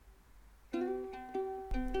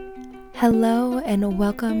Hello, and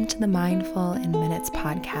welcome to the Mindful in Minutes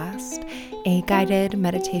podcast, a guided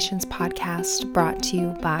meditations podcast brought to you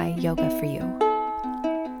by Yoga for You.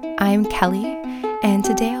 I'm Kelly, and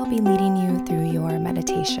today I'll be leading you through your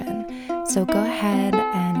meditation. So go ahead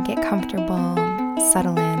and get comfortable,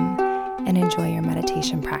 settle in, and enjoy your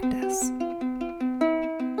meditation practice.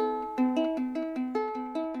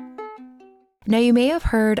 Now, you may have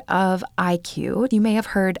heard of IQ, you may have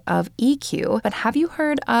heard of EQ, but have you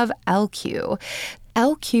heard of LQ?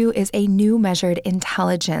 LQ is a new measured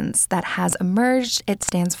intelligence that has emerged. It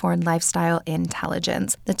stands for lifestyle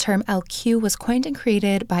intelligence. The term LQ was coined and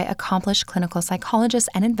created by accomplished clinical psychologist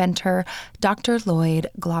and inventor Dr. Lloyd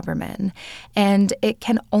Glauberman. And it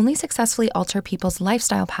can only successfully alter people's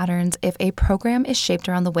lifestyle patterns if a program is shaped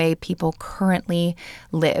around the way people currently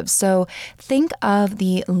live. So think of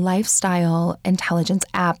the Lifestyle Intelligence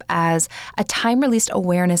app as a time-released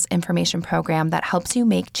awareness information program that helps you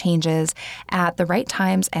make changes at the right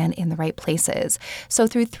times and in the right places. So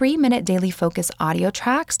through 3-minute daily focus audio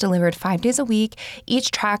tracks delivered 5 days a week,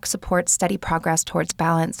 each track supports steady progress towards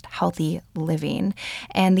balanced, healthy living.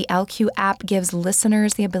 And the LQ app gives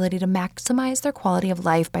listeners the ability to maximize their quality of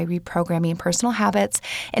life by reprogramming personal habits,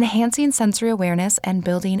 enhancing sensory awareness, and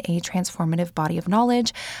building a transformative body of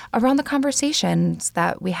knowledge around the conversations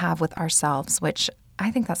that we have with ourselves, which I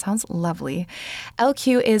think that sounds lovely.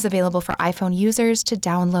 LQ is available for iPhone users to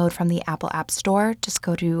download from the Apple App Store. Just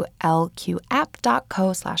go to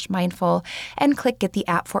lqapp.co/mindful and click Get the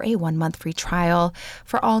App for a 1-month free trial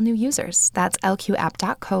for all new users. That's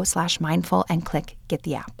lqapp.co/mindful and click Get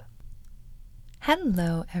the App.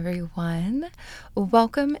 Hello, everyone.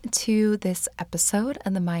 Welcome to this episode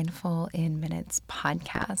of the Mindful in Minutes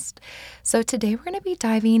podcast. So today we're going to be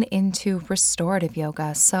diving into restorative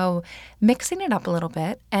yoga. So mixing it up a little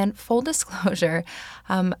bit, and full disclosure,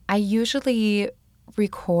 I usually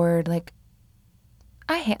record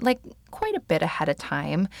quite a bit ahead of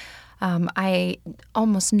time. I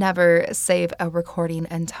almost never save a recording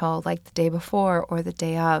until the day before or the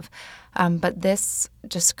day of. But this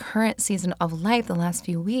just current season of life, the last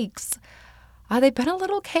few weeks, they've been a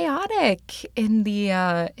little chaotic in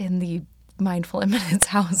the Mindful in Minutes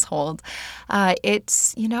household.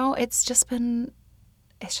 It's just been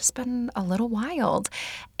a little wild.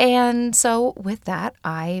 And so with that,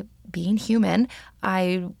 I, being human,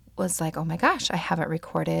 I was like, oh my gosh, I haven't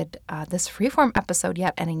recorded this freeform episode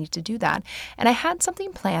yet, and I need to do that. And I had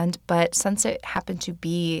something planned, but since it happened to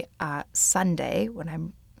be Sunday when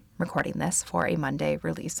I'm recording this for a Monday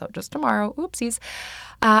release, so just tomorrow, oopsies,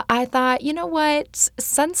 I thought, you know what,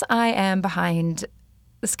 since I am behind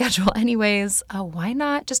the schedule anyways, why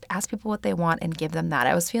not just ask people what they want and give them that?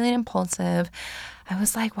 I was feeling impulsive. I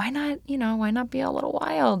was like, why not be a little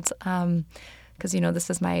wild? Because, this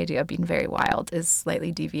is my idea of being very wild, is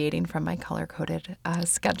slightly deviating from my color-coded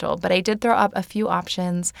schedule. But I did throw up a few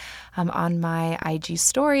options on my IG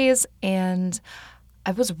stories, and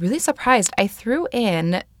I was really surprised. I threw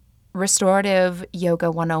in Restorative Yoga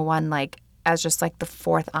 101 as just the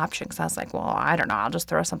fourth option, because I was like, well, I don't know, I'll just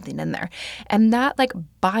throw something in there. And that,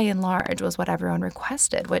 by and large, was what everyone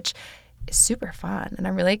requested, which is super fun. And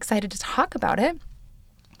I'm really excited to talk about it.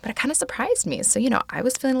 But it kind of surprised me. So, I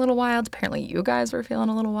was feeling a little wild. Apparently you guys were feeling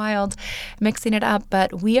a little wild, mixing it up.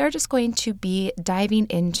 But we are just going to be diving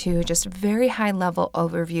into just very high level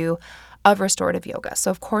overview of restorative yoga.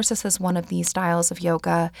 So, of course, this is one of the styles of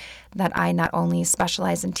yoga that I not only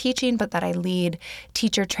specialize in teaching, but that I lead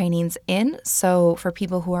teacher trainings in. So for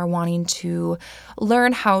people who are wanting to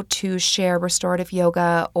learn how to share restorative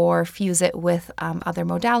yoga or fuse it with other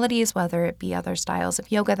modalities, whether it be other styles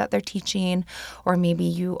of yoga that they're teaching, or maybe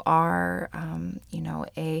you are,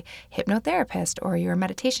 a hypnotherapist, or you're a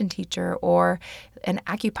meditation teacher, or an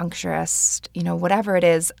acupuncturist, whatever it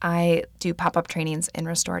is, I do pop-up trainings in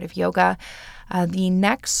restorative yoga. The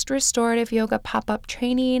next restorative yoga pop-up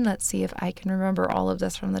training, let's see if I can remember all of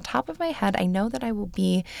this from the top of my head. I know that I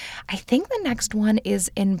think the next one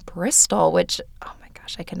is in Bristol, which, oh my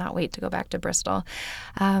gosh, I cannot wait to go back to Bristol.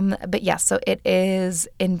 But yes, so it is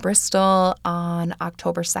in Bristol on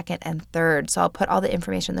October 2nd and 3rd. So I'll put all the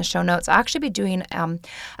information in the show notes. I'll actually be doing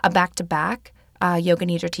a back-to-back Yoga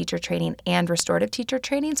Nidra teacher training and restorative teacher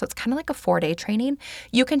training. So it's kind of like a 4-day training.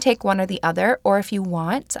 You can take one or the other, or if you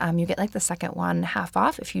want, you get the second one half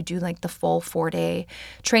off if you do the full 4-day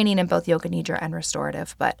training in both Yoga Nidra and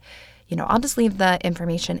restorative. But, I'll just leave the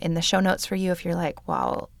information in the show notes for you if you're like,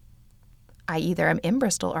 well, I either am in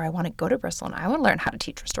Bristol or I want to go to Bristol and I want to learn how to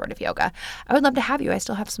teach restorative yoga. I would love to have you. I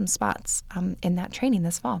still have some spots in that training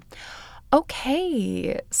this fall.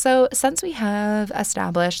 Okay, so since we have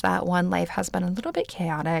established that one, life has been a little bit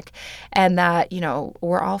chaotic and that,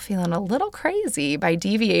 we're all feeling a little crazy by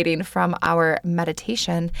deviating from our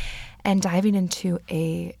meditation and diving into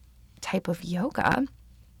a type of yoga,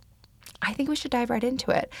 I think we should dive right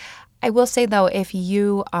into it. I will say, though, if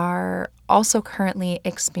you are also currently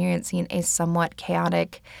experiencing a somewhat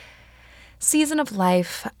chaotic season of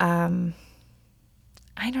life, I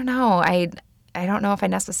don't know. I don't know if I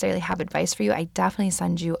necessarily have advice for you. I definitely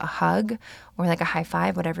send you a hug or like a high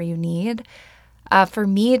five, whatever you need. For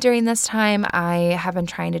me during this time, I have been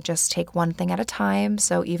trying to just take one thing at a time.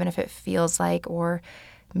 So even if it feels like, or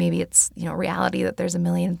maybe it's, reality that there's a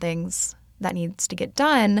million things that needs to get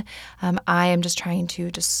done, I am just trying to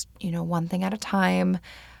just, one thing at a time,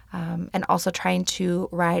 and also trying to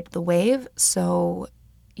ride the wave. So,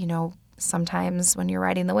 sometimes when you're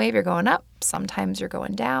riding the wave, you're going up, sometimes you're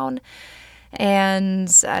going down.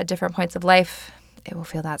 And at different points of life, it will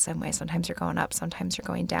feel that same way. Sometimes you're going up, sometimes you're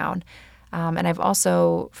going down. And I've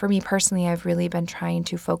also, for me personally, I've really been trying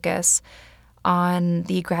to focus on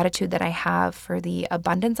the gratitude that I have for the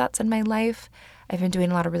abundance that's in my life. I've been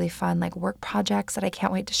doing a lot of really fun work projects that I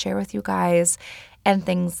can't wait to share with you guys, and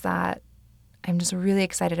things that I'm just really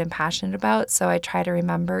excited and passionate about. So I try to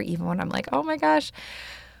remember, even when I'm like, oh my gosh,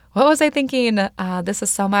 what was I thinking? This is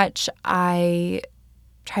so much. I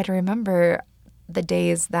try to remember the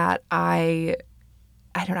days that I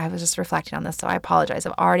don't know, I was just reflecting on this, so I apologize.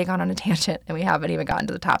 I've already gone on a tangent and we haven't even gotten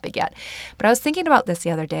to the topic yet. But I was thinking about this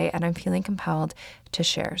the other day and I'm feeling compelled to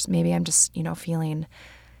share. So maybe I'm just, feeling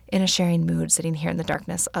in a sharing mood sitting here in the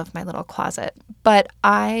darkness of my little closet. But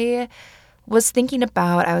I was thinking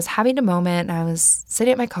about, I was having a moment and I was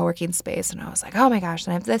sitting at my co-working space and I was like, oh my gosh,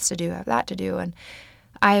 I have this to do, I have that to do. And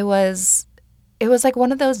it was like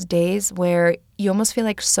one of those days where you almost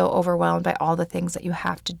feel so overwhelmed by all the things that you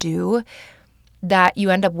have to do that you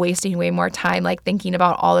end up wasting way more time thinking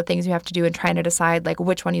about all the things you have to do and trying to decide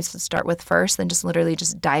which one you should start with first than just literally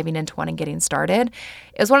just diving into one and getting started.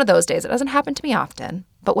 It was one of those days. It doesn't happen to me often,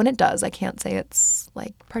 but when it does, I can't say it's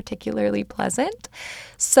particularly pleasant.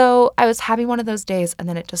 So I was having one of those days and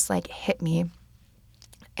then it just hit me.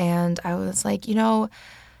 And I was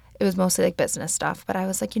it was mostly business stuff, but I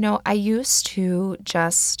was I used to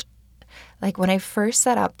just when I first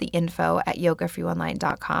set up the info at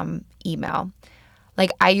yogafreeonline.com email,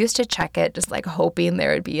 I used to check it just hoping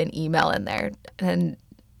there would be an email in there and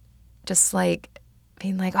just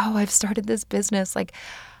being oh, I've started this business.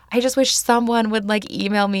 I just wish someone would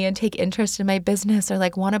email me and take interest in my business or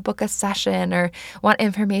want to book a session or want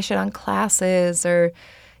information on classes or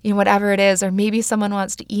whatever it is, or maybe someone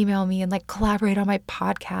wants to email me and collaborate on my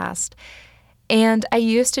podcast. And I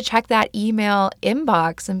used to check that email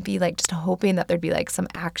inbox and be just hoping that there'd be some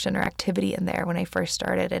action or activity in there when I first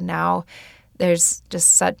started. And now there's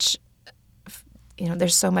just such,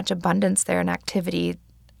 there's so much abundance there and activity.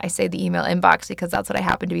 I say the email inbox because that's what I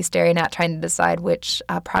happen to be staring at, trying to decide which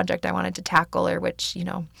project I wanted to tackle or which,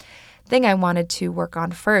 thing I wanted to work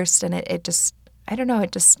on first. And it just, I don't know,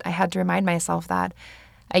 I had to remind myself that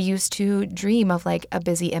I used to dream of a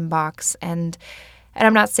busy inbox, and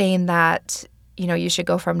I'm not saying that, you should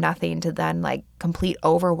go from nothing to then complete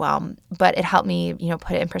overwhelm, but it helped me,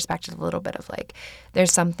 put it in perspective a little bit of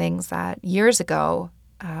there's some things that years ago,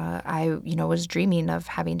 I, was dreaming of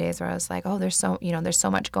having days where I was oh, there's so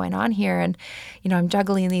much going on here. And, I'm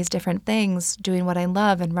juggling these different things, doing what I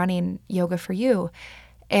love and running Yoga for You.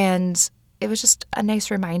 And it was just a nice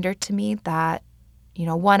reminder to me that,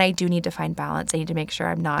 one, I do need to find balance. I need to make sure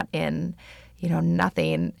I'm not in,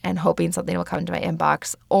 nothing and hoping something will come into my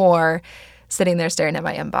inbox, or sitting there staring at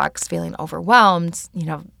my inbox, feeling overwhelmed,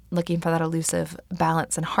 looking for that elusive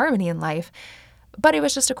balance and harmony in life. But it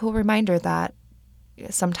was just a cool reminder that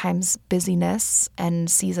sometimes busyness and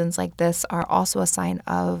seasons like this are also a sign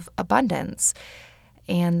of abundance,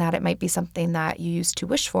 and that it might be something that you used to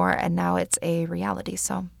wish for and now it's a reality.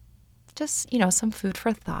 So just, some food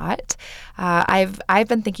for thought. I've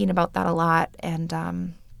been thinking about that a lot.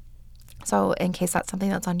 And so in case that's something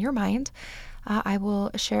that's on your mind, I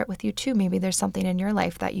will share it with you too. Maybe there's something in your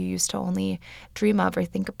life that you used to only dream of or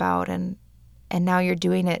think about, and now you're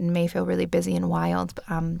doing it and may feel really busy and wild,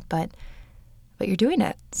 but you're doing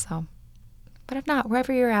it. So, but if not,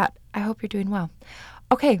 wherever you're at, I hope you're doing well.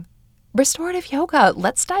 Okay. Restorative yoga.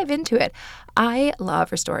 Let's dive into it. I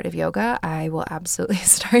love restorative yoga. I will absolutely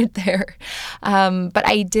start there. But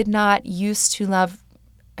I didn't used to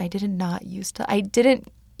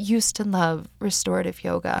love restorative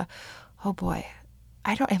yoga. Oh boy.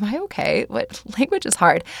 Am I okay? What language is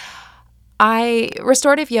hard?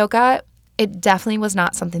 Restorative yoga it definitely was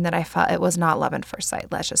not something that I felt, it was not love at first sight.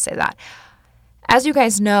 Let's just say that. As you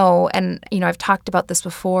guys know, and I've talked about this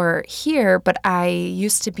before here, but I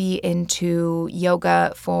used to be into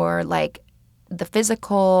yoga for like the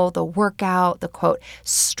physical, the workout, the quote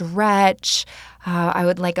stretch. I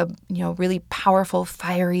would like a really powerful,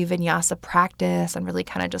 fiery vinyasa practice and really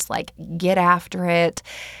kind of just like get after it.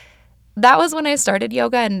 That was when I started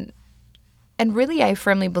yoga, and really I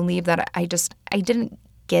firmly believe that I didn't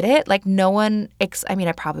get it. Like no one, I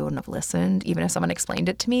probably wouldn't have listened even if someone explained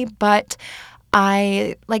it to me, but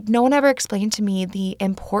no one ever explained to me the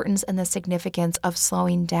importance and the significance of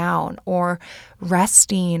slowing down or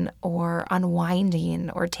resting or unwinding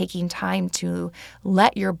or taking time to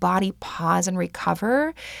let your body pause and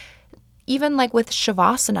recover. Even like with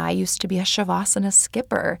Shavasana, I used to be a Shavasana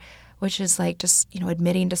skipper, which is like just,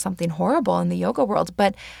 admitting to something horrible in the yoga world.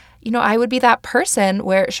 But I would be that person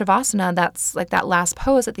where Shavasana, that's like that last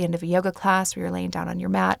pose at the end of a yoga class where you're laying down on your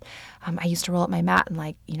mat. I used to roll up my mat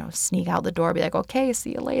and sneak out the door, be like, okay,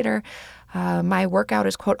 see you later. My workout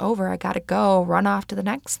is quote over. I got to go run off to the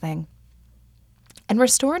next thing. And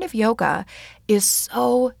restorative yoga is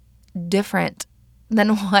so different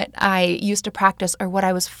than what I used to practice or what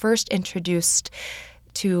I was first introduced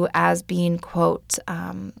to as being quote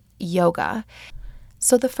yoga.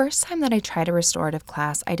 So the first time that I tried a restorative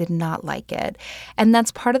class, I did not like it. And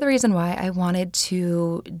that's part of the reason why I wanted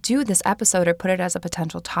to do this episode or put it as a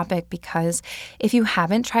potential topic, because if you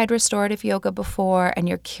haven't tried restorative yoga before and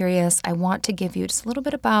you're curious, I want to give you just a little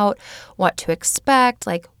bit about what to expect,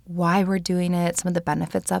 like why we're doing it, some of the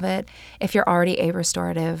benefits of it. If you're already a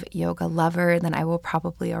restorative yoga lover, then I will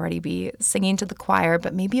probably already be singing to the choir,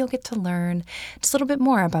 but maybe you'll get to learn just a little bit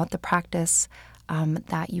more about the practice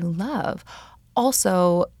that you love.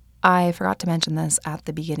 Also, I forgot to mention this at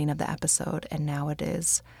the beginning of the episode, and now it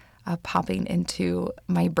is popping into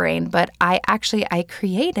my brain, but I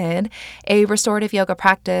created a restorative yoga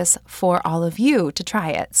practice for all of you to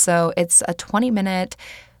try it. So it's a 20-minute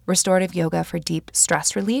restorative yoga for deep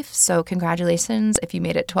stress relief. So congratulations if you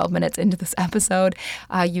made it 12 minutes into this episode.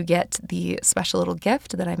 You get the special little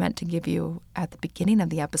gift that I meant to give you at the beginning of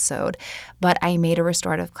the episode. But I made a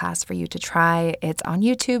restorative class for you to try. It's on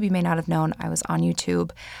YouTube. You may not have known I was on YouTube.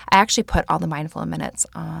 I actually put all the Mindful in Minutes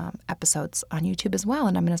episodes on YouTube as well.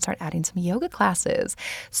 And I'm going to start adding some yoga classes.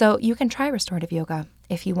 So you can try restorative yoga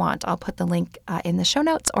if you want. I'll put the link in the show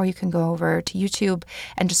notes, or you can go over to YouTube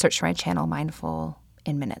and just search for my channel, Mindful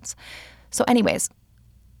in Minutes. So anyways,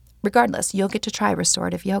 regardless, you'll get to try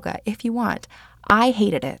restorative yoga if you want. I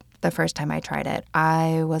hated it the first time I tried it.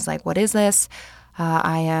 I was like, what is this?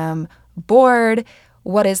 I am bored.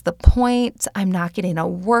 What is the point? I'm not getting a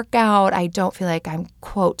workout. I don't feel like I'm,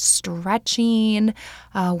 quote, stretching.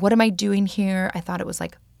 What am I doing here? I thought it was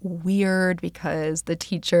like weird because the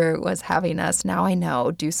teacher was having us, now I know,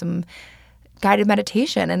 do some guided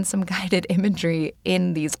meditation and some guided imagery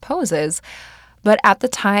in these poses. But at the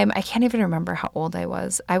time, I can't even remember how old I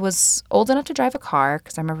was. I was old enough to drive a car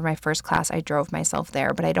because I remember my first class, I drove myself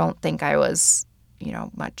there, but I don't think I was,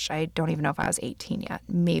 much. I don't even know if I was 18 yet.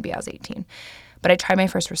 Maybe I was 18. But I tried my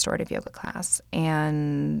first restorative yoga class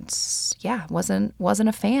and wasn't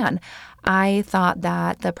a fan. I thought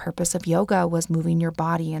that the purpose of yoga was moving your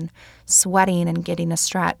body and sweating and getting a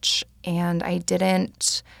stretch. And I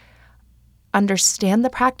didn't understand the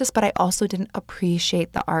practice, but I also didn't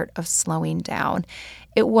appreciate the art of slowing down.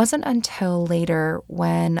 It wasn't until later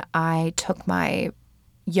when I took my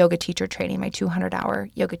yoga teacher training, my 200-hour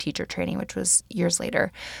yoga teacher training, which was years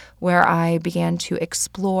later, where I began to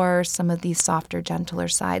explore some of these softer, gentler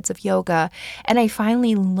sides of yoga. And I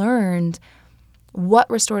finally learned what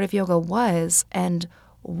restorative yoga was and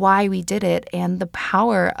why we did it, and the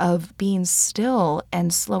power of being still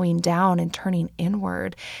and slowing down and turning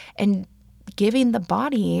inward and giving the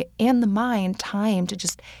body and the mind time to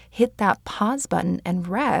just hit that pause button and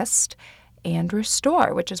rest and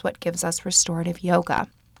restore, which is what gives us restorative yoga.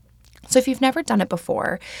 So if you've never done it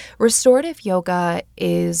before, restorative yoga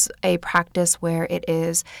is a practice where it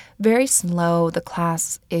is very slow. The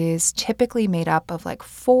class is typically made up of like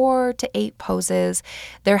 4 to 8 poses.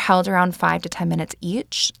 They're held around 5 to 10 minutes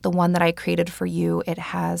each. The one that I created for you, it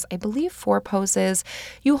has, I believe, 4 poses.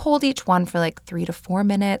 You hold each one for like 3 to 4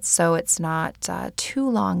 minutes, so it's not too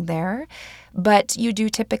long there. But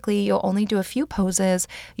you'll only do a few poses.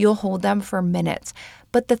 You'll hold them for minutes.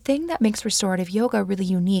 But the thing that makes restorative yoga really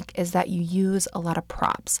unique is that you use a lot of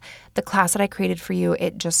props. The class that I created for you,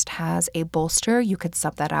 it just has a bolster. You could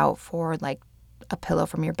sub that out for like a pillow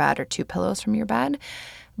from your bed or 2 pillows from your bed.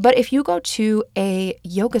 But if you go to a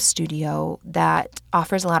yoga studio that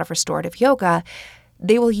offers a lot of restorative yoga,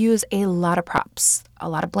 they will use a lot of props, a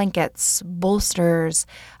lot of blankets, bolsters,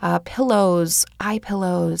 pillows, eye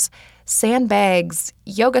pillows, sandbags,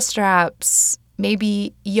 yoga straps,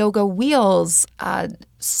 maybe yoga wheels,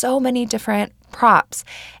 so many different props.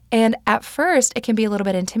 And at first, it can be a little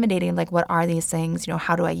bit intimidating, like, what are these things?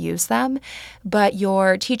 How do I use them? But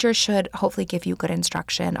your teacher should hopefully give you good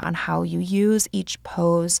instruction on how you use each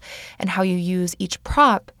pose and how you use each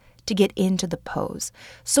prop to get into the pose.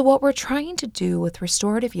 So what we're trying to do with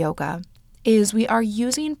restorative yoga is we are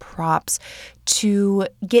using props to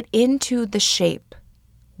get into the shape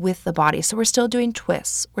with the body. So we're still doing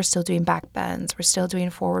twists, we're still doing back bends, we're still doing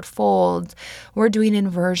forward folds, we're doing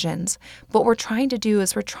inversions. What we're trying to do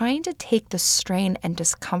is we're trying to take the strain and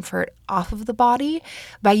discomfort off of the body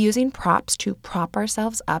by using props to prop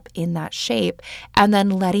ourselves up in that shape, and then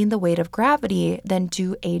letting the weight of gravity then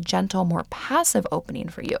do a gentle, more passive opening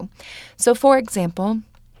for you. So for example,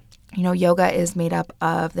 yoga is made up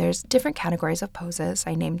of, there's different categories of poses.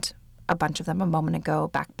 I named a bunch of them a moment ago: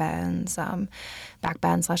 back bends /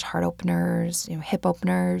 heart openers, hip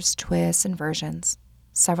openers, twists, inversions,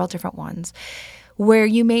 several different ones. Where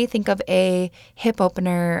you may think of a hip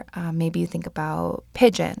opener, maybe you think about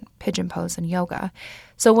pigeon pose in yoga.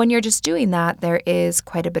 So when you're just doing that, there is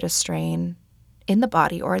quite a bit of strain in the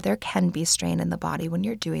body, or there can be strain in the body when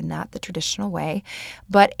you're doing that the traditional way.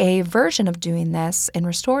 But a version of doing this in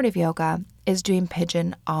restorative yoga is doing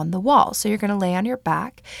pigeon on the wall. So you're going to lay on your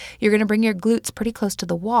back, you're going to bring your glutes pretty close to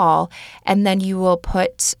the wall, and then you will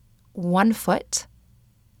put one foot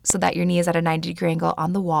so that your knee is at a 90-degree angle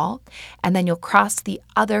on the wall, and then you'll cross the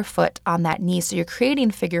other foot on that knee. So you're creating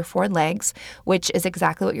figure four legs, which is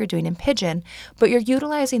exactly what you're doing in pigeon, but you're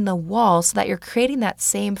utilizing the wall so that you're creating that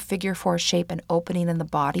same figure four shape and opening in the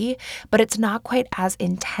body, but it's not quite as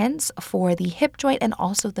intense for the hip joint and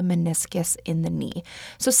also the meniscus in the knee.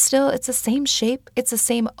 So still, it's the same shape, it's the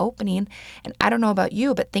same opening, and I don't know about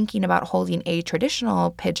you, but thinking about holding a traditional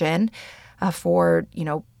pigeon for,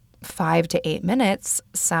 5 to 8 minutes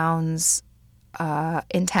sounds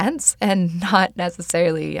intense, and not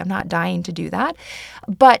necessarily, I'm not dying to do that.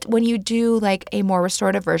 But when you do like a more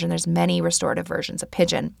restorative version, there's many restorative versions of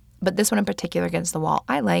pigeon, but this one in particular, against the wall,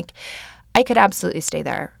 I could absolutely stay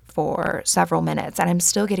there for several minutes and I'm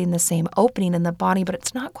still getting the same opening in the body, but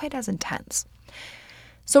it's not quite as intense.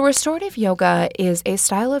 So restorative yoga is a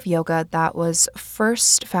style of yoga that was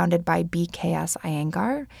first founded by BKS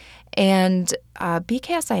Iyengar. And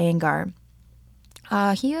BKS Iyengar,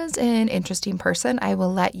 he is an interesting person. I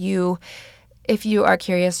will let you, if you are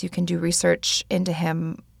curious, you can do research into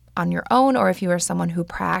him on your own, or if you are someone who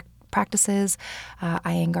practices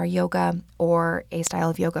Iyengar yoga or a style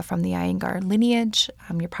of yoga from the Iyengar lineage,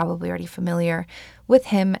 you're probably already familiar with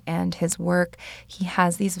him and his work. He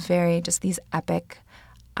has these these epic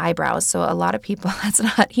eyebrows. So a lot of people,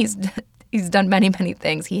 he's done many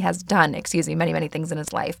things. He has done, many things in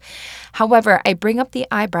his life. However, I bring up the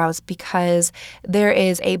eyebrows because there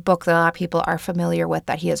is a book that a lot of people are familiar with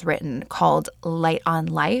that he has written called Light on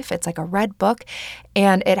Life. It's like a red book,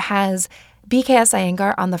 and it has BKS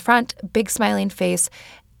Iyengar on the front, big smiling face,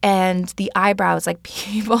 and the eyebrows, like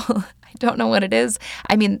people, I don't know what it is.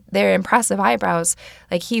 I mean, they're impressive eyebrows.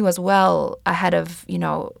 Like, he was well ahead of,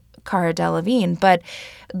 Cara Delevingne, but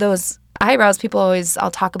those eyebrows,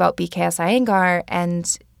 I'll talk about BKS Iyengar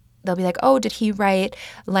and they'll be like, oh, did he write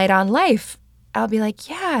Light on Life? I'll be like,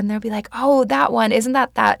 yeah. And they'll be like, oh, that one. Isn't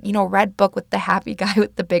that red book with the happy guy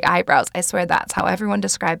with the big eyebrows? I swear that's how everyone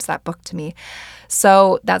describes that book to me.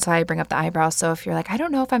 So that's why I bring up the eyebrows. So if you're like, I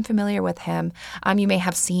don't know if I'm familiar with him, you may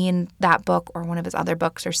have seen that book or one of his other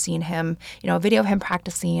books, or seen him, a video of him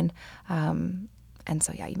practicing. And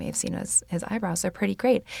so, yeah, you may have seen his eyebrows. They're pretty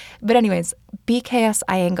great. But anyways, BKS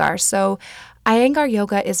Iyengar. So Iyengar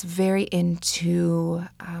yoga is very into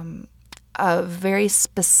a very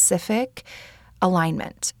specific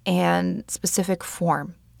alignment and specific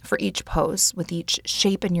form for each pose with each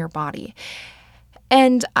shape in your body.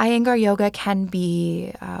 And Iyengar yoga can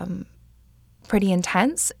be pretty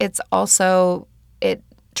intense. It's also,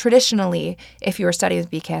 traditionally, if you were studying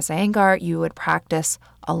with BKS Iyengar, you would practice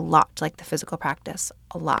a lot, like the physical practice,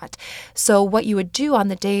 a lot. So what you would do on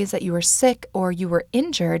the days that you were sick or you were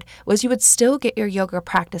injured was you would still get your yoga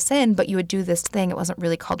practice in, but you would do this thing. It wasn't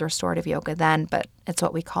really called restorative yoga then, but it's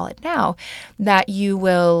what we call it now, that you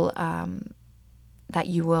will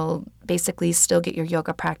basically still get your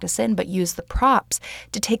yoga practice in, but use the props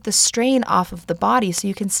to take the strain off of the body so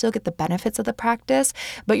you can still get the benefits of the practice,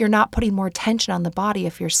 but you're not putting more tension on the body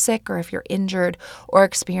if you're sick or if you're injured or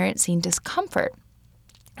experiencing discomfort.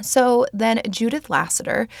 So then Judith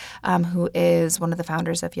Lasater, who is one of the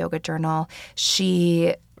founders of Yoga Journal,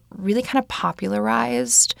 she really kind of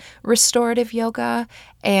popularized restorative yoga.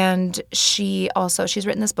 And she's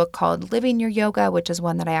written this book called Living Your Yoga, which is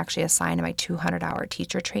one that I actually assigned to my 200-hour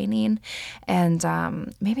teacher training. And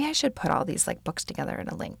maybe I should put all these like books together in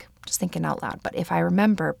a link, just thinking out loud. But if I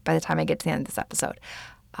remember by the time I get to the end of this episode,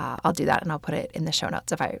 I'll do that and I'll put it in the show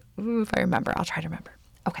notes. If I remember, I'll try to remember.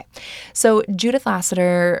 Okay, so Judith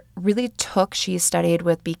Lasater really she studied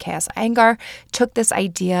with BKS Iyengar, took this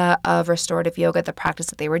idea of restorative yoga, the practice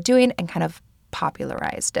that they were doing, and kind of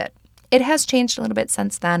popularized it. It has changed a little bit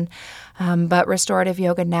since then, but restorative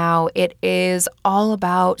yoga now, it is all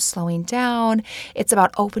about slowing down. It's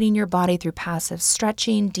about opening your body through passive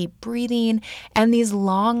stretching, deep breathing, and these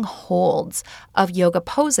long holds of yoga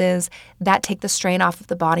poses that take the strain off of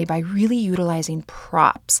the body by really utilizing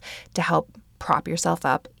props to help prop yourself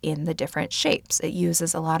up in the different shapes. It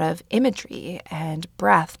uses a lot of imagery and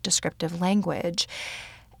breath, descriptive language.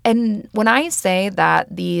 And when I say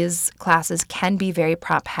that these classes can be very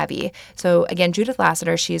prop heavy, so again, Judith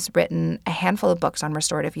Lasater, she's written a handful of books on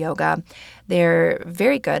restorative yoga. They're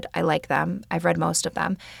very good. I like them. I've read most of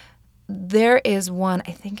them. There is one,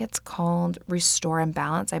 I think it's called Restore and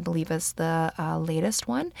Balance, I believe is the latest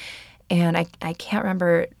one. And I can't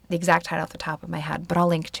remember the exact title off the top of my head, but I'll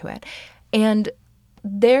link to it. And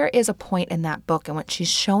there is a point in that book in which she's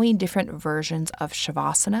showing different versions of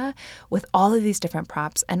Shavasana with all of these different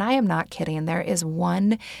props. And I am not kidding. There is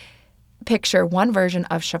one version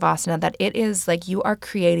of Shavasana that it is like you are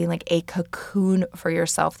creating like a cocoon for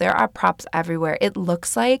yourself. There are props everywhere. It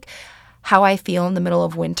looks like how I feel in the middle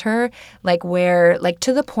of winter,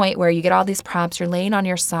 to the point where you get all these props, you're laying on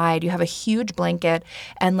your side, you have a huge blanket,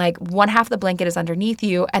 and like one half of the blanket is underneath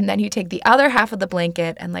you, and then you take the other half of the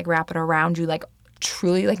blanket and like wrap it around you, like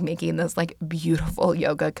truly like making this like beautiful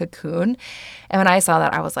yoga cocoon. And when I saw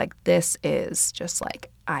that, I was like, this is just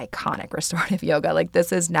like iconic restorative yoga. Like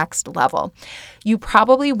this is next level. You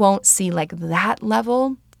probably won't see like that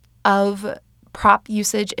level of prop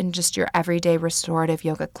usage in just your everyday restorative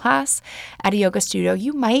yoga class at a yoga studio.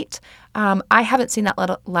 You might. I haven't seen that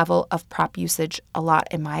level of prop usage a lot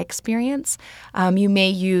in my experience. You may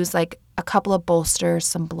use like a couple of bolsters,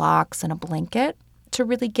 some blocks, and a blanket to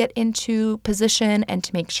really get into position and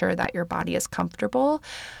to make sure that your body is comfortable.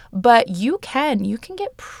 But you can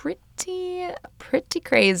get pretty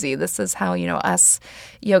crazy. This is how, us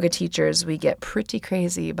yoga teachers, we get pretty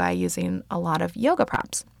crazy by using a lot of yoga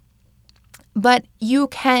props. But you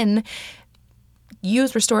can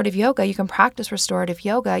use restorative yoga. You can practice restorative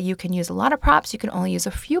yoga. You can use a lot of props. You can only use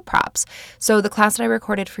a few props. So the class that I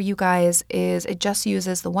recorded for you guys it just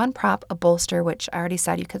uses the one prop, a bolster, which I already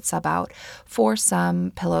said you could sub out for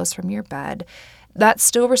some pillows from your bed. That's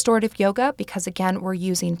still restorative yoga because, again, we're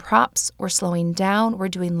using props, we're slowing down, we're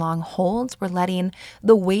doing long holds, we're letting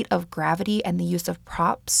the weight of gravity and the use of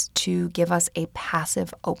props to give us a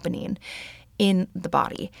passive opening in the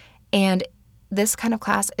body. And this kind of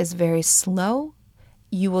class is very slow.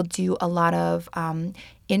 You will do a lot of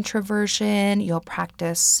introversion. You'll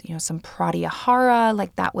practice, some pratyahara,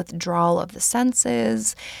 like that withdrawal of the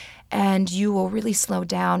senses. And you will really slow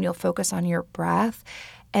down. You'll focus on your breath.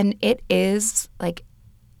 And it is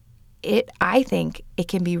I think it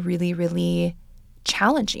can be really, really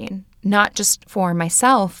challenging, not just for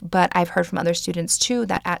myself, but I've heard from other students too,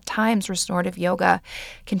 that at times restorative yoga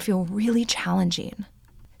can feel really challenging.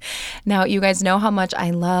 Now, you guys know how much I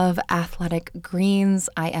love athletic greens.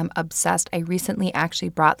 I am obsessed. I recently actually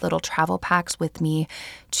brought little travel packs with me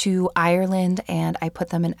to Ireland, and I put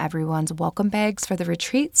them in everyone's welcome bags for the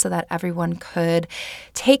retreat so that everyone could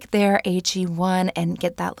take their AG1 and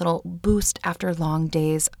get that little boost after long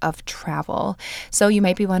days of travel. So you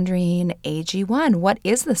might be wondering, AG1, what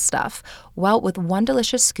is this stuff? Well, with one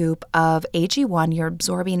delicious scoop of AG1, you're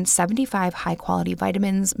absorbing 75 high-quality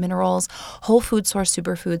vitamins, minerals, whole food source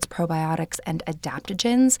superfoods, probiotics, and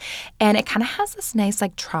adaptogens. And it kind of has this nice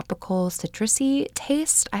like tropical citrusy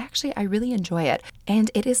taste. I really enjoy it. And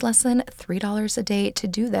it is less than $3 a day to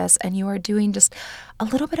do this. And you are doing just a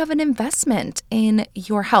little bit of an investment in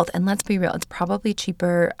your health. And let's be real, it's probably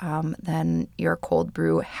cheaper than your cold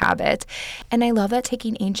brew habit. And I love that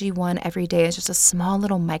taking AG1 every day is just a small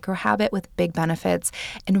little micro habit with big benefits.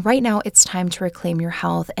 And right now it's time to reclaim your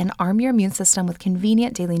health and arm your immune system with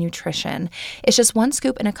convenient daily nutrition. It's just one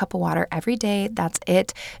scoop in a cup of water every day. That's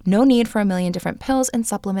it. No need for a million different pills and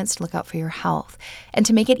supplements to look out for your health. And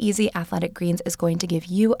to make it easy, Athletic Greens is going to give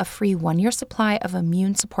you a free 1-year supply of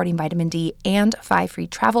immune-supporting vitamin D and 5 free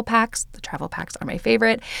travel packs. The travel packs are my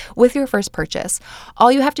favorite with your first purchase.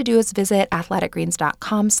 All you have to do is visit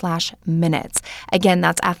athleticgreens.com/minutes. Again,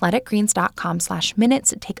 that's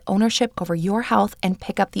athleticgreens.com/minutes. Take ownership over your health and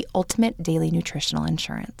pick up the ultimate daily nutritional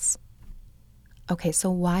insurance. Okay,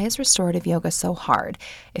 so why is restorative yoga so hard?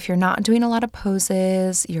 If you're not doing a lot of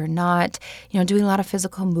poses, you're not, doing a lot of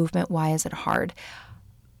physical movement, why is it hard?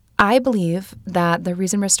 I believe that the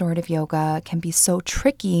reason restorative yoga can be so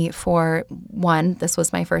tricky for one, this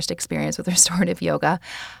was my first experience with restorative yoga.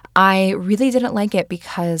 I really didn't like it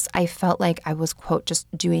because I felt like I was, quote, just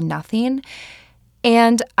doing nothing.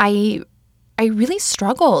 And I really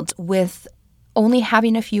struggled with only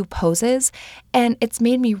having a few poses, and it's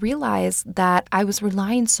made me realize that I was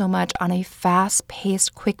relying so much on a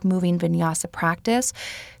fast-paced, quick-moving vinyasa practice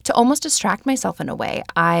to almost distract myself in a way.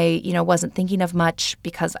 I, wasn't thinking of much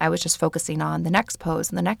because I was just focusing on the next pose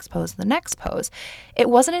and the next pose and the next pose. It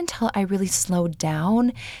wasn't until I really slowed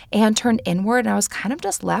down and turned inward, and I was kind of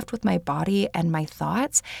just left with my body and my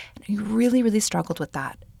thoughts, and I really, really struggled with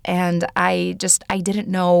that. And I didn't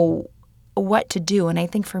know what to do. And I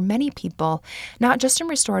think for many people, not just in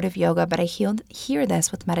restorative yoga, but I hear this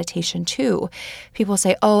with meditation too. People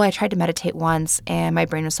say, oh, I tried to meditate once and my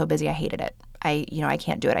brain was so busy, I hated it. I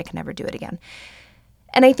can't do it. I can never do it again.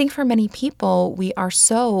 And I think for many people, we are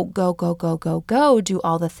so go, go, go, go, go, do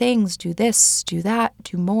all the things, do this, do that,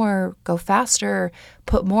 do more, go faster,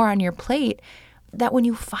 put more on your plate, that when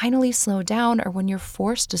you finally slow down or when you're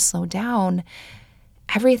forced to slow down,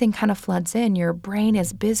 everything kind of floods in. Your brain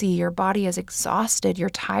is busy, your body is exhausted, you're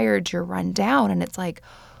tired, you're run down. And it's like,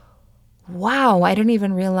 wow, I didn't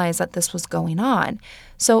even realize that this was going on.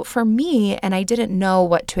 So for me, and I didn't know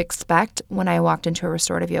what to expect when I walked into a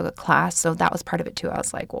restorative yoga class. So that was part of it too. I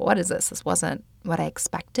was like, well, what is this? This wasn't what I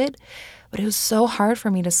expected. But it was so hard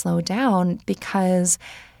for me to slow down because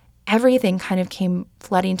everything kind of came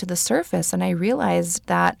flooding to the surface. And I realized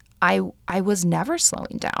that I was never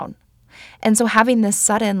slowing down. And so having this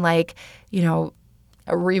sudden, a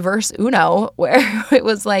reverse Uno where it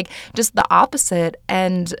was like just the opposite.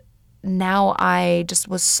 And now I just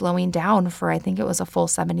was slowing down for, I think it was a full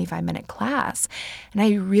 75-minute class. And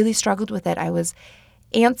I really struggled with it. I was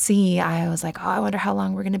antsy. I was like, oh, I wonder how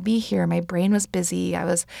long we're going to be here. My brain was busy. I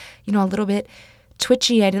was, a little bit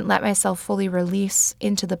twitchy. I didn't let myself fully release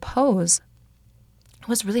into the pose. It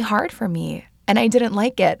was really hard for me. And I didn't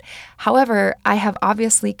like it. However, I have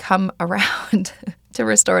obviously come around to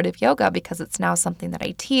restorative yoga because it's now something that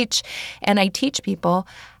I teach, and I teach people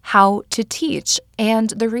how to teach. And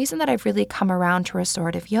the reason that I've really come around to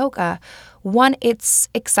restorative yoga, one, it's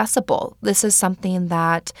accessible. This is something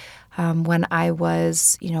that when I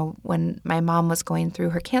was, when my mom was going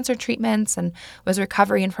through her cancer treatments and was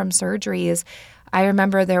recovering from surgeries, I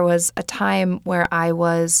remember there was a time where I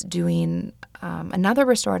was doing another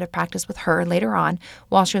restorative practice with her later on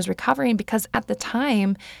while she was recovering, because at the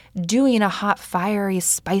time, doing a hot, fiery,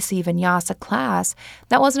 spicy vinyasa class,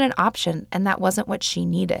 that wasn't an option, and that wasn't what she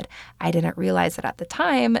needed. I didn't realize it at the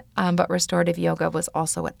time, but restorative yoga was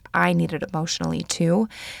also what I needed emotionally too.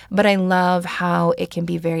 But I love how it can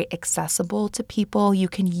be very accessible to people. You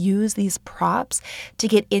can use these props to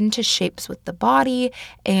get into shapes with the body,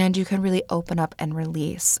 and you can really open up and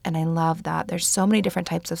release. And I love that. There's so many different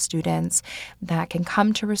types of students that can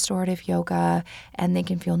come to restorative yoga, and they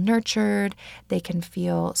can feel nurtured, they can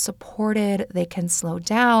feel supported, they can slow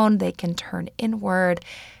down, they can turn inward.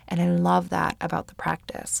 And I love that about the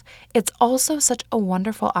practice. It's also such a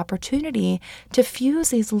wonderful opportunity to fuse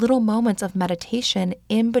these little moments of meditation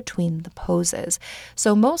in between the poses.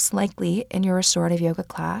 So most likely in your restorative yoga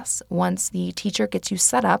class, once the teacher gets you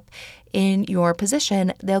set up in your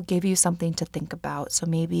position, they'll give you something to think about. So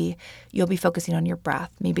maybe you'll be focusing on your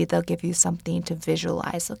breath. Maybe they'll give you something to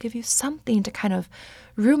visualize. They'll give you something to kind of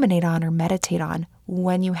ruminate on or meditate on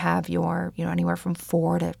when you have your, anywhere from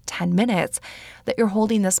 4 to 10 minutes that you're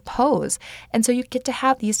holding this pose. And so you get to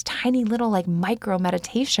have these tiny little micro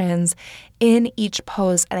meditations in each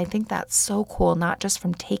pose. And I think that's so cool, not just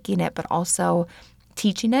from taking it, but also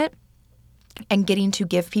teaching it and getting to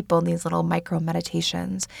give people these little micro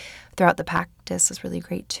meditations throughout the practice is really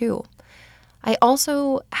great too. I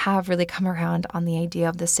also have really come around on the idea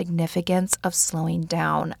of the significance of slowing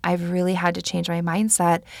down. I've really had to change my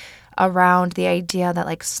mindset around the idea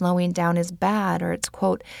that slowing down is bad or it's,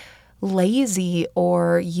 quote, lazy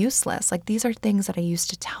or useless. These are things that I used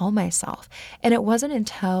to tell myself. And it wasn't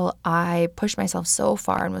until I pushed myself so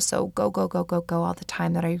far and was so go, go, go, go, go all the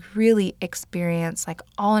time that I really experienced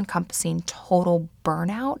all-encompassing total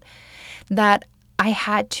burnout that I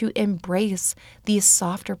had to embrace these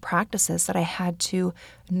softer practices, that I had to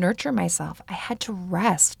nurture myself. I had to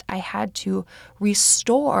rest. I had to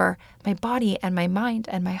restore my body and my mind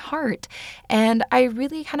and my heart. And I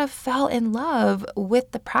really kind of fell in love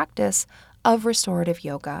with the practice of restorative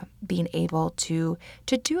yoga, being able to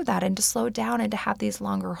do that and to slow down and to have these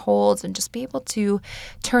longer holds and just be able to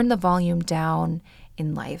turn the volume down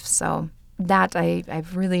in life. So that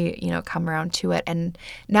I've really, come around to it. And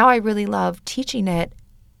now I really love teaching it,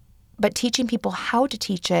 but teaching people how to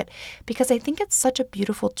teach it, because I think it's such a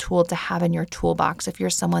beautiful tool to have in your toolbox if you're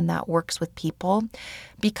someone that works with people,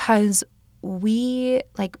 because what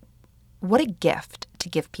a gift to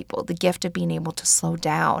give people, the gift of being able to slow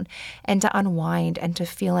down and to unwind and to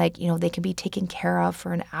feel like, they can be taken care of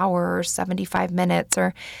for an hour or 75 minutes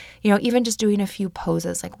or, even just doing a few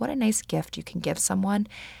poses. Like, what a nice gift you can give someone.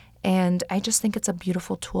 And I just think it's a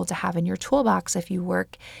beautiful tool to have in your toolbox if you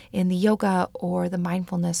work in the yoga or the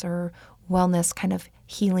mindfulness or wellness kind of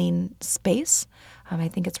healing space. I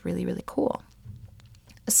think it's really, really cool.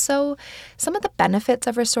 So some of the benefits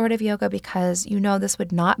of restorative yoga, because this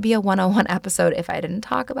would not be a 101 episode if I didn't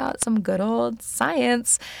talk about some good old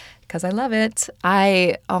science, because I love it.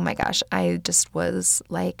 Oh my gosh, I just was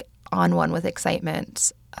like on one with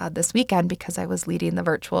excitement this weekend, because I was leading the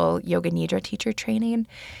virtual Yoga Nidra teacher training,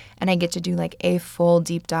 and I get to do like a full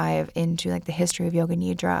deep dive into like the history of Yoga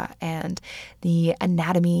Nidra and the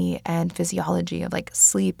anatomy and physiology of like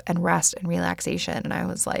sleep and rest and relaxation. And I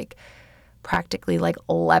was like practically like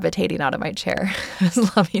levitating out of my chair. I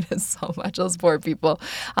was loving it so much. Those poor people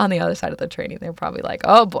on the other side of the training, they're probably like,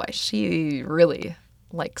 oh boy, she really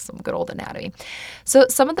likes some good old anatomy. So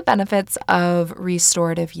some of the benefits of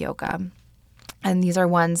restorative yoga, and these are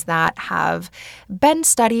ones that have been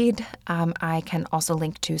studied. I can also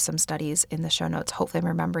link to some studies in the show notes. Hopefully I'm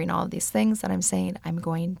remembering all of these things that I'm saying I'm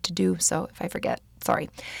going to do. So if I forget, sorry.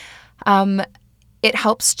 It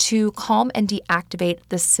helps to calm and deactivate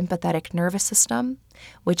the sympathetic nervous system,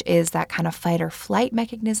 which is that kind of fight or flight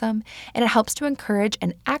mechanism. And it helps to encourage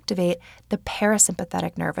and activate the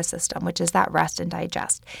parasympathetic nervous system, which is that rest and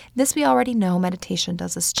digest. This we already know. Meditation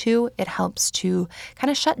does this too. It helps to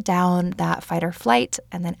kind of shut down that fight or flight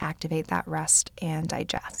and then activate that rest and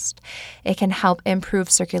digest. It can help improve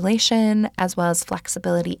circulation as well as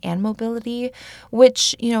flexibility and mobility,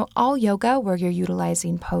 which, all yoga where you're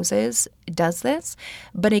utilizing poses does this.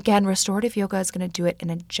 But again, restorative yoga is going to do it in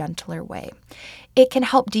a gentler way. It can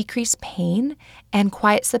help decrease pain and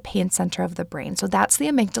quiets the pain center of the brain. So that's the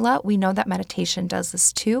amygdala. We know that meditation does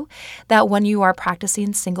this too, that when you are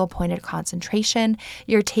practicing single-pointed concentration,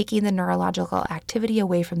 you're taking the neurological activity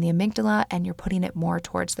away from the amygdala and you're putting it more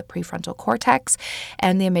towards the prefrontal cortex.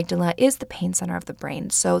 And the amygdala is the pain center of the brain.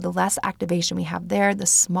 So the less activation we have there, the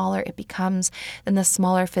smaller it becomes, then the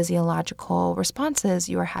smaller physiological responses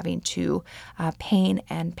you are having to pain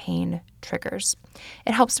and pain triggers.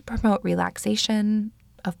 It helps to promote relaxation,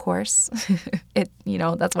 of course.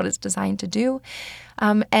 That's what it's designed to do.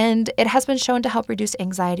 And it has been shown to help reduce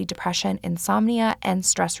anxiety, depression, insomnia, and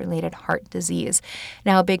stress-related heart disease.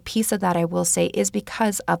 Now, a big piece of that, I will say, is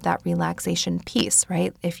because of that relaxation piece,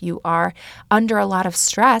 right? If you are under a lot of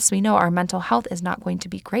stress, we know our mental health is not going to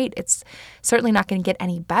be great. It's certainly not going to get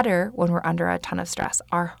any better when we're under a ton of stress.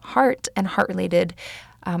 Our heart and stress-related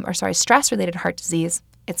heart disease,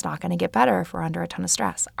 it's not going to get better if we're under a ton of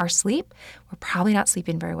stress. Our sleep, we're probably not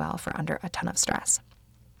sleeping very well if we're under a ton of stress.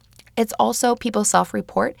 It's also, people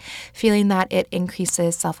self-report feeling that it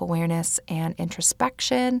increases self-awareness and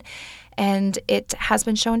introspection, and it has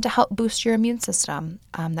been shown to help boost your immune system.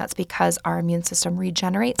 That's because our immune system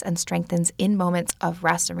regenerates and strengthens in moments of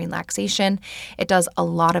rest and relaxation. It does a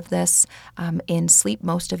lot of this in sleep,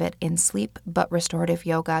 most of it in sleep, but restorative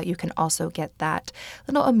yoga, you can also get that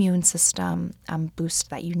little immune system boost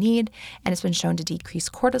that you need, and it's been shown to decrease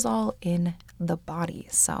cortisol in the body.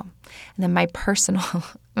 So, and then my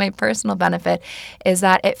personal benefit is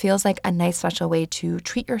that it feels like a nice special way to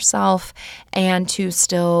treat yourself and to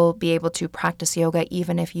still be able to practice yoga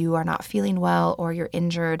even if you are not feeling well or you're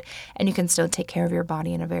injured, and you can still take care of your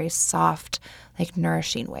body in a very soft, like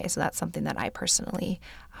nourishing way. So that's something that I personally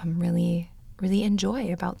really, really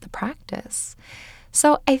enjoy about the practice.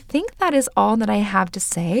 So I think that is all that I have to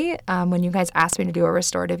say. When you guys asked me to do a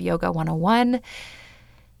restorative yoga 101,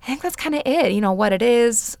 I think that's kind of it. What it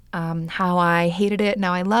is, how I hated it,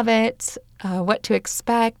 now I love it, what to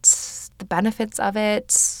expect, the benefits of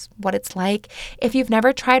it, what it's like. If you've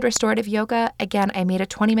never tried restorative yoga, again, I made a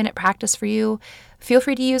 20-minute practice for you. Feel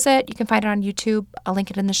free to use it. You can find it on YouTube. I'll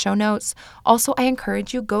link it in the show notes. Also, I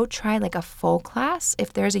encourage you, go try like a full class.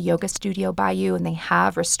 If there's a yoga studio by you and they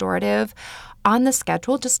have restorative, on the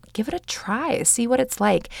schedule, just give it a try, see what it's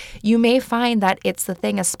like. You may find that it's the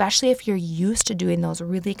thing, especially if you're used to doing those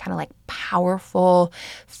really kind of like powerful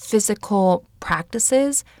physical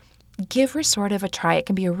practices. Give restorative a try. It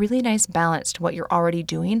can be a really nice balance to what you're already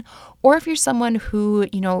doing. Or if you're someone who,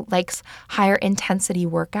 likes higher intensity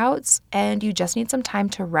workouts and you just need some time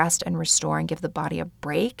to rest and restore and give the body a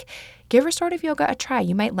break, give restorative yoga a try.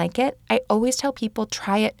 You might like it. I always tell people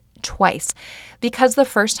try it twice, because the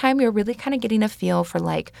first time you're really kind of getting a feel for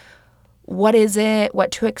like, what is it,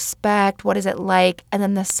 what to expect, what is it like? And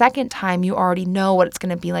then the second time you already know what it's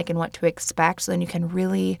going to be like and what to expect. So then you can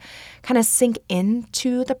really kind of sink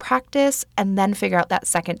into the practice and then figure out that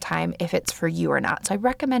second time if it's for you or not. So I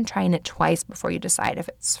recommend trying it twice before you decide if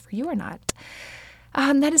it's for you or not.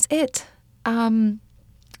 That is it.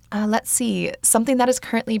 Let's see. Something that is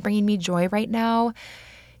currently bringing me joy right now.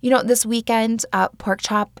 This weekend, Pork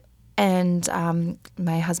Chop and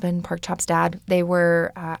my husband, Pork Chop's dad, they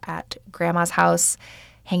were at grandma's house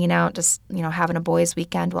hanging out, just, having a boys'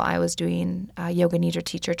 weekend while I was doing yoga nidra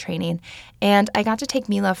teacher training. And I got to take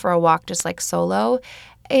Mila for a walk just like solo.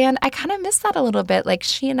 And I kind of miss that a little bit. Like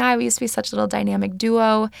she and I, we used to be such a little dynamic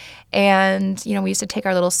duo. And, we used to take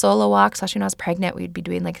our little solo walks. Especially when I was pregnant, we'd be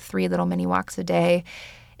doing like 3 little mini walks a day.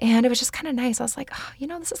 And it was just kind of nice. I was like,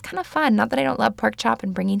 this is kind of fun. Not that I don't love Pork Chop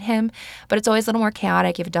and bringing him, but it's always a little more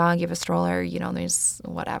chaotic. You have a dog, you have a stroller, there's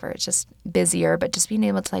whatever. It's just busier. But just being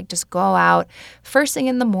able to like just go out first thing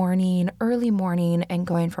in the morning, early morning, and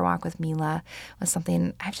going for a walk with Mila was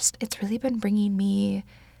something it's really been bringing me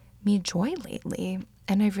joy lately.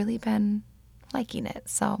 And I've really been liking it.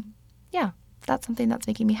 So yeah. That's something that's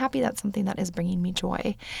making me happy. That's something that is bringing me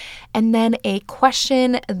joy. And then a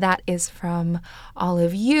question that is from all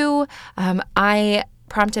of you. I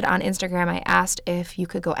prompted on Instagram, I asked if you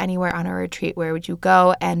could go anywhere on a retreat, where would you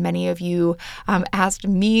go? And many of you asked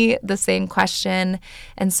me the same question.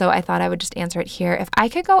 And so I thought I would just answer it here. If I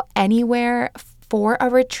could go anywhere for a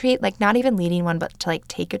retreat, like not even leading one, but to like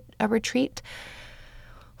take a retreat,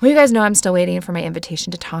 well, you guys know I'm still waiting for my invitation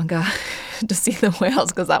to Tonga to see the whales,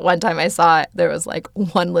 because that one time I saw it, there was like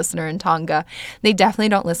one listener in Tonga. They definitely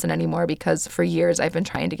don't listen anymore, because for years I've been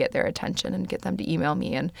trying to get their attention and get them to email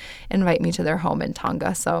me and invite me to their home in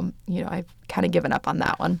Tonga. So, I've kind of given up on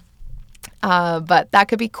that one. But that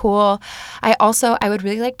could be cool. I would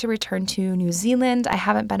really like to return to New Zealand. I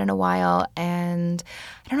haven't been in a while, and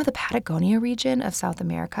I don't know, the Patagonia region of South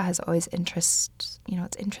America has always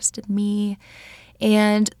it's interested me.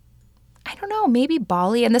 And I don't know, maybe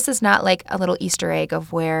Bali. And this is not like a little Easter egg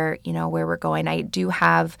of where we're going. I do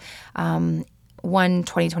have one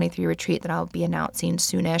 2023 retreat that I'll be announcing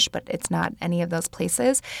soonish, but it's not any of those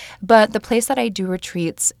places. But the place that I do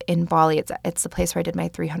retreats in Bali, it's the place where I did my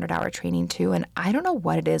 300-hour training too. And I don't know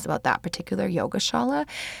what it is about that particular yoga shala,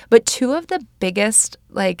 but 2 of the biggest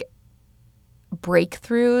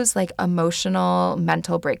breakthroughs, like emotional,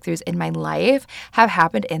 mental breakthroughs in my life have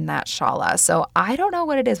happened in that shala. So I don't know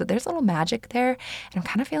what it is, but there's a little magic there. And I'm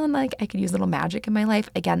kind of feeling like I could use a little magic in my life.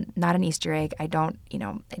 Again, not an Easter egg. I don't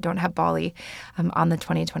have Bali on the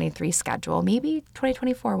 2023 schedule. Maybe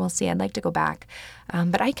 2024, we'll see. I'd like to go back.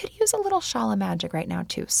 But I could use a little shala magic right now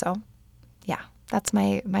too. So yeah, that's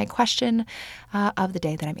my question of the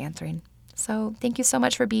day that I'm answering. So thank you so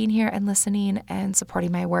much for being here and listening and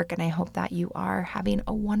supporting my work. And I hope that you are having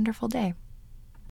a wonderful day.